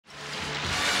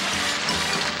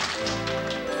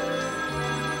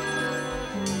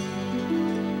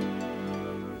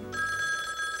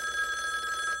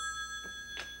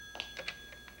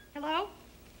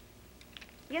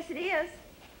it is.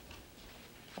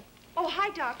 Oh, hi,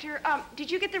 doctor.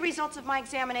 Did you get the results of my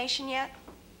examination yet?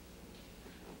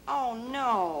 Oh,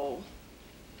 no.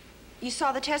 You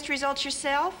saw the test results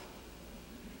yourself?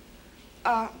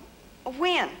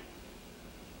 When?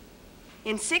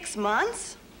 In 6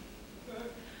 months?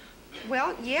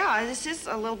 Well, yeah, this is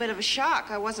a little bit of a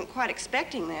shock. I wasn't quite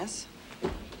expecting this.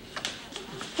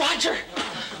 Roger!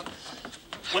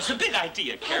 What's the big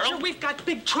idea, Carol? Roger, we've got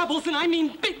big troubles, and I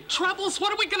mean big troubles.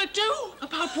 What are we gonna do?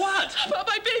 About what? About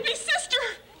my baby sister.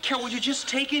 Carol, will you just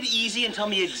take it easy and tell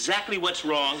me exactly what's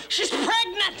wrong? She's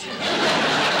pregnant!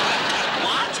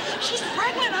 What? She's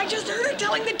pregnant. I just heard her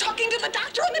talking to the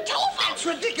doctor on the telephone. That's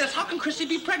ridiculous. How can Chrissy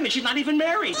be pregnant? She's not even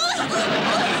married.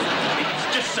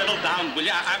 Just settle down, will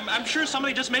you? I'm sure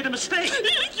somebody just made a mistake.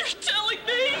 You're telling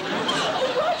me?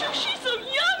 Oh, Roger, she's so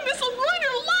young. This'll ruin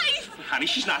her life. Honey,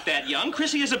 she's not that young.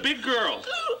 Chrissy is a big girl.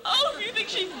 Oh, you think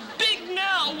she's big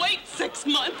now? Wait 6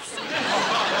 months.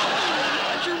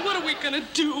 Roger, what are we gonna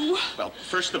do? Well,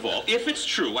 first of all, if it's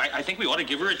true, I think we ought to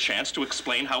give her a chance to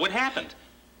explain how it happened.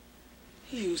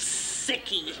 You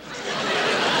sickie.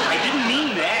 I didn't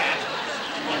mean that.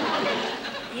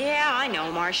 Yeah, I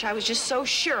know, Marcia. I was just so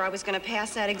sure I was going to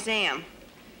pass that exam.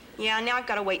 Yeah, now I've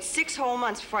got to wait 6 whole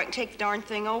months before I can take the darn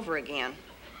thing over again.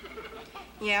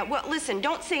 Yeah, well, listen,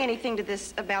 don't say anything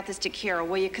about this to Carol,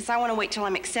 will you? Because I want to wait till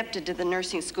I'm accepted to the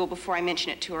nursing school before I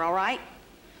mention it to her, all right?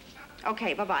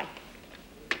 Okay, bye-bye.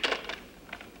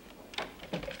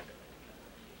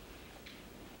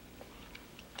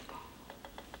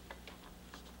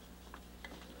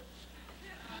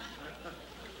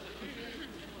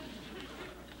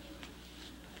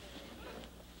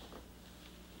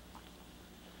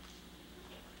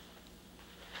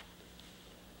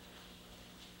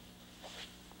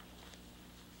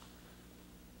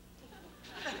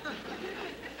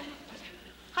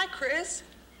 Hi, Chris.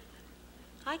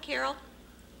 Hi, Carol.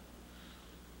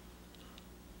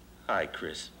 Hi,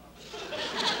 Chris.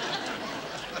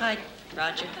 Hi,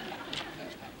 Roger.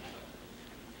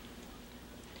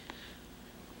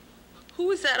 Who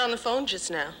was that on the phone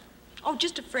just now? Oh,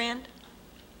 just a friend.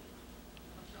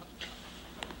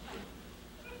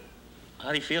 How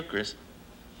do you feel, Chris?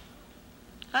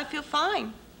 I feel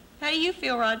fine. How do you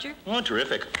feel, Roger? Oh,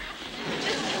 terrific.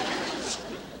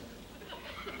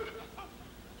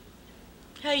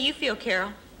 How do you feel,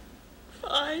 Carol?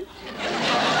 Fine.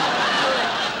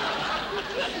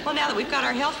 Well, now that we've got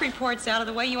our health reports out of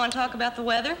the way, you want to talk about the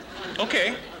weather?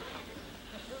 Okay.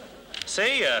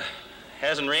 Say,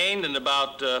 hasn't rained in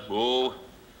about,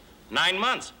 9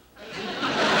 months.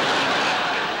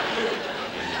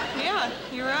 Yeah,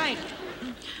 you're right.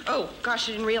 Oh, gosh,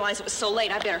 I didn't realize it was so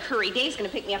late. I better hurry. Dave's going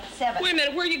to pick me up at 7. Wait a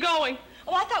minute, where are you going?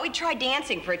 Oh, I thought we'd try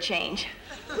dancing for a change.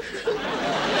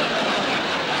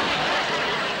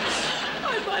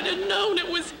 I might have known it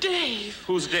was Dave.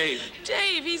 Who's Dave?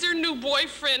 Dave, he's her new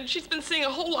boyfriend. She's been seeing a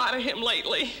whole lot of him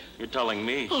lately. You're telling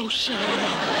me. Oh, shut up.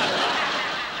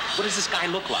 What does this guy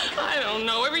look like? I don't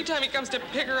know. Every time he comes to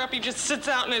pick her up, he just sits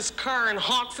out in his car and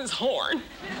honks his horn.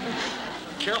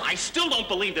 Carol, I still don't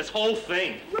believe this whole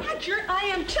thing. Roger, I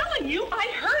am telling you, I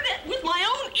heard it with my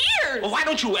own ears. Well, why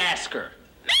don't you ask her?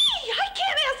 Me? I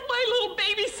can't ask my little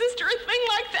baby sister a thing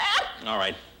like that. All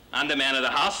right. I'm the man of the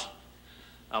house.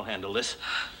 I'll handle this.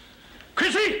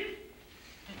 Chrissy!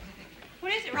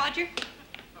 What is it, Roger?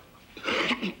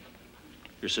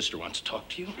 Your sister wants to talk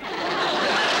to you. What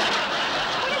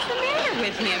is the matter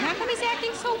with him? How come he's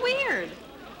acting so weird?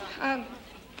 Come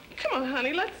on,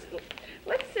 honey, let's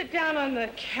sit down on the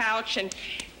couch and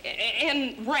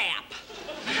rap.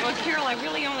 Well, Carol, I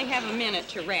really only have a minute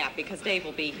to rap because Dave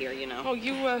will be here, you know. Oh,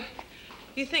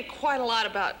 you think quite a lot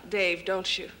about Dave,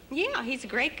 don't you? Yeah, he's a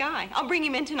great guy. I'll bring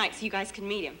him in tonight so you guys can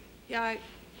meet him. Yeah,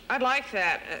 I'd like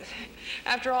that.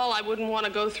 After all, I wouldn't want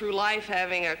to go through life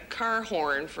having a car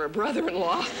horn for a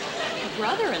brother-in-law. A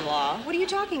brother-in-law? What are you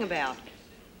talking about?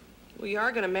 Well, you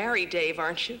are going to marry Dave,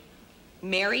 aren't you?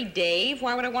 Marry Dave?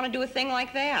 Why would I want to do a thing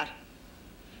like that?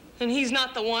 And he's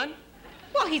not the one?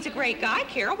 Well, he's a great guy,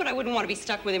 Carol, but I wouldn't want to be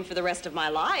stuck with him for the rest of my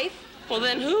life. Well,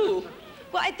 then who?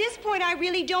 Well, at this point, I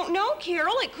really don't know,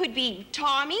 Carol. It could be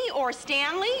Tommy or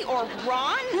Stanley or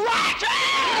Ron. Roger!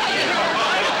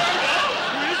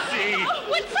 Chrissy! Oh,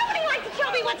 would somebody like to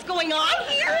tell me what's going on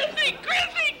here?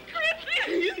 Chrissy!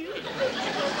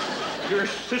 Your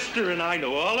sister and I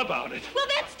know all about it. Well,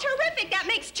 that's terrific. That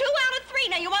makes 2 out of 3.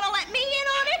 Now, you want to let me in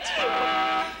on it?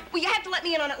 Well, you have to let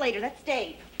me in on it later. That's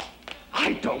Dave.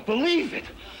 I don't believe it.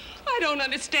 I don't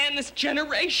understand this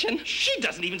generation. She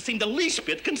doesn't even seem the least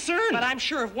bit concerned. But I'm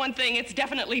sure of one thing, it's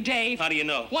definitely Dave. How do you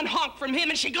know? One honk from him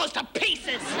and she goes to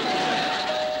pieces.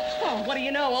 Oh, Oh, what do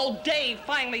you know? Old Dave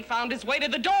finally found his way to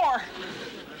the door.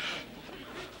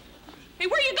 Hey,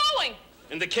 where are you going?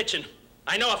 In the kitchen.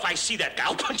 I know if I see that guy,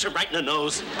 I'll punch him right in the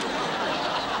nose.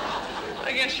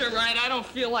 I guess you're right. I don't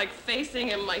feel like facing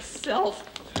him myself.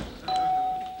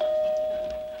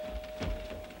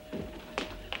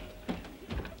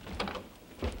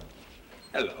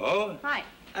 Hello. Hi.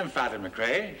 I'm Father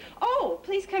McRae. Oh,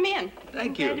 please come in.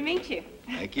 Thank you. Glad to meet you.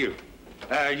 Thank you.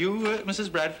 Are you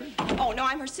Mrs. Bradford? Oh, no,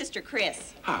 I'm her sister,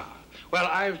 Chris. Ah. Well,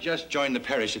 I've just joined the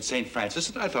parish at St. Francis,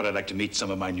 and I thought I'd like to meet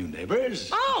some of my new neighbors.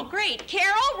 Oh, great.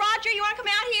 Carol, Roger, you want to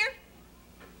come out here?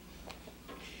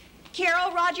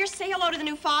 Carol, Roger, say hello to the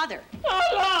new father.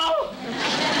 Hello!